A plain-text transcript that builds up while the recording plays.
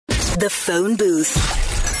The phone booth.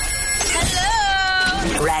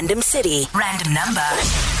 Hello. Random city, random number.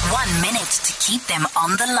 1 minute to keep them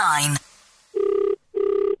on the line.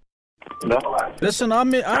 Listen, I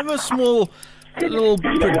have a small little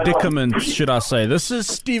predicament, should I say. This is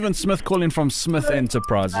Stephen Smith calling from Smith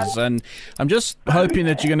Enterprises, and I'm just hoping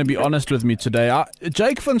that you're going to be honest with me today.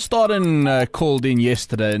 Jake van Staden called in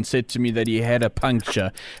yesterday and said to me that he had a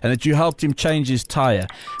puncture and that you helped him change his tire.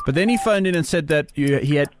 But then he phoned in and said that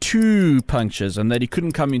he had 2 punctures and that he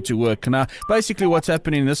couldn't come into work. Now, basically what's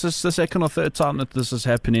happening, this is the second or third time that this is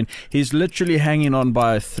happening. He's literally hanging on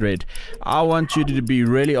by a thread. I want you to be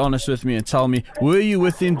really honest with me and tell me, were you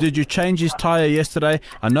with him? Did you change his tire yesterday?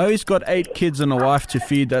 I know he's got 8 kids and a wife to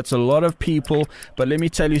feed. That's a lot of people. But let me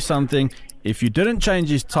tell you something. If you didn't change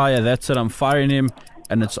his tire, that's it. I'm firing him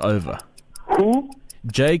and it's over. Who?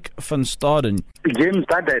 Jake van Staden. James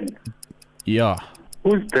Staden. Yeah.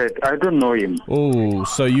 Who's that? I don't know him. Oh,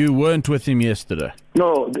 so you weren't with him yesterday?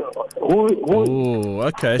 No. Who? Oh,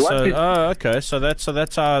 okay. So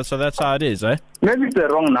that's how it is, eh? Maybe it's the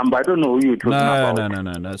wrong number. I don't know who you're talking about.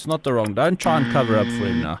 No. It's not the wrong. Don't try and cover up for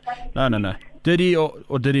him now. No. Did he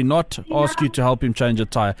or did he not ask you to help him change a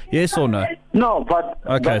tire? Yes or no? No, but...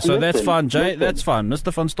 Okay, so listen, that's fine, Jay. listen. That's fine.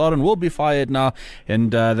 Mr. van Staden will be fired now,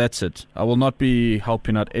 and that's it. I will not be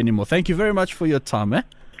helping out anymore. Thank you very much for your time, eh?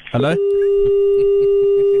 Hello?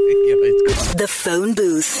 The phone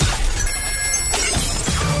booth.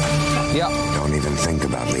 Don't even think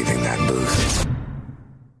about leaving that booth.